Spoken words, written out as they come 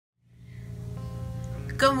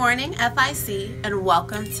Good morning, FIC, and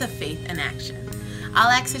welcome to Faith in Action.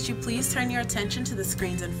 I'll ask that you please turn your attention to the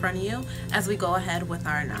screens in front of you as we go ahead with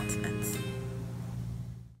our announcements.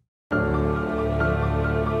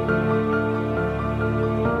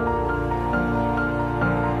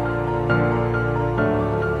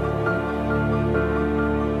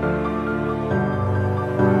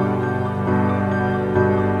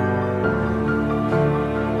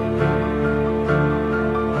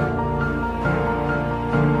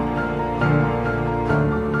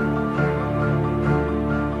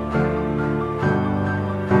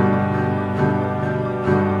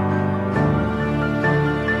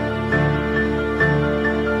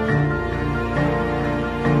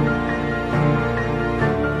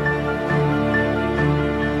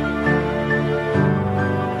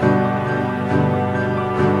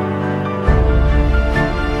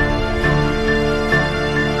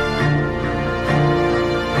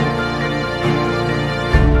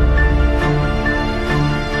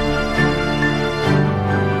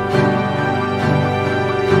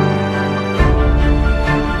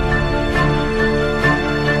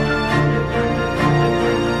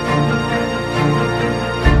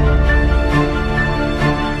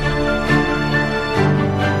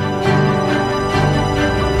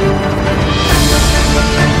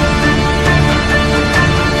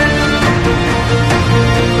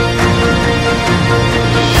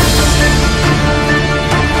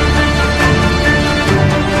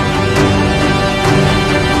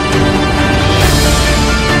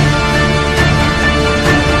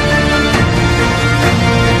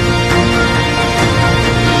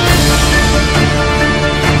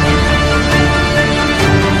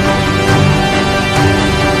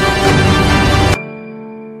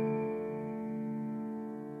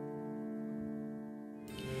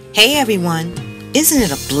 Hey everyone, isn't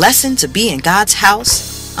it a blessing to be in God's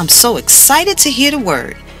house? I'm so excited to hear the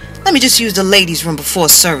word. Let me just use the ladies' room before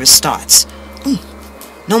service starts.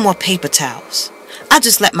 No more paper towels. I'll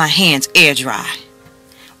just let my hands air dry.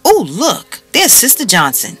 Oh, look, there's Sister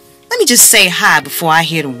Johnson. Let me just say hi before I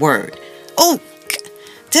hear the word. Oh,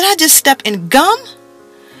 did I just step in gum?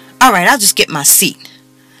 All right, I'll just get my seat.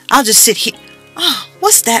 I'll just sit here. Oh,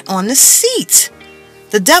 what's that on the seat?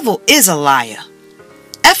 The devil is a liar.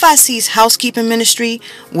 FIC's housekeeping ministry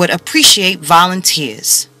would appreciate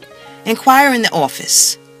volunteers. Inquire in the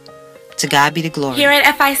office. To God be the glory. Here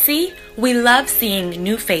at FIC, we love seeing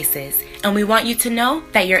new faces, and we want you to know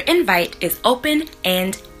that your invite is open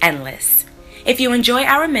and endless. If you enjoy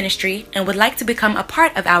our ministry and would like to become a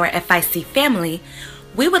part of our FIC family,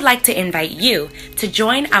 we would like to invite you to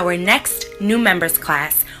join our next new members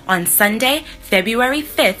class on Sunday, February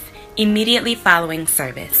 5th, immediately following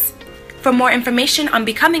service. For more information on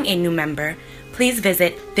becoming a new member, please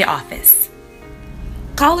visit the office.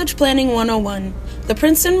 College Planning 101. The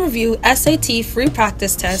Princeton Review SAT Free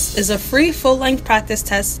Practice Test is a free full-length practice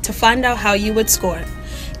test to find out how you would score.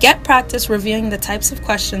 Get practice reviewing the types of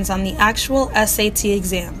questions on the actual SAT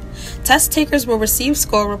exam. Test takers will receive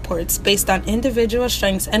score reports based on individual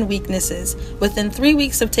strengths and weaknesses within 3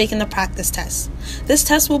 weeks of taking the practice test. This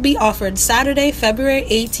test will be offered Saturday, February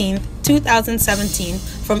 18th, 2017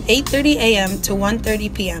 from 8:30 a.m. to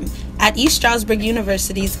 1:30 p.m. at East Stroudsburg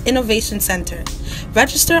University's Innovation Center.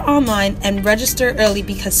 Register online and register early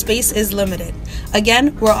because space is limited.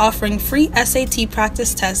 Again, we're offering free SAT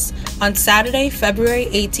practice tests on Saturday, February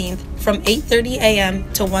 18th from 8:30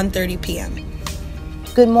 a.m. to 1:30 p.m.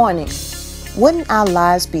 Good morning. Wouldn't our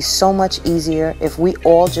lives be so much easier if we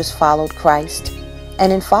all just followed Christ?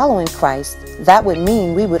 And in following Christ, that would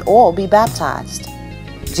mean we would all be baptized.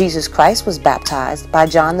 Jesus Christ was baptized by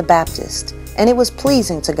John the Baptist, and it was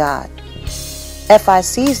pleasing to God.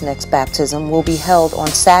 FIC's next baptism will be held on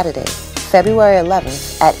Saturday, February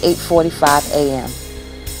 11th at 8:45 a.m.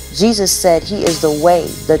 Jesus said he is the way,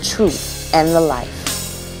 the truth, and the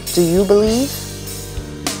life. Do you believe?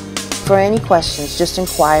 For any questions, just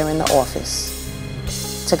inquire in the office.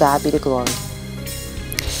 To God be the glory.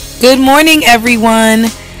 Good morning, everyone.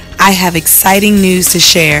 I have exciting news to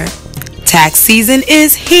share. Tax season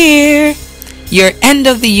is here. Your end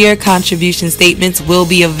of the year contribution statements will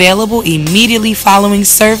be available immediately following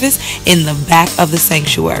service in the back of the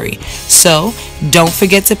sanctuary. So don't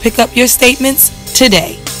forget to pick up your statements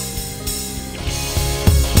today.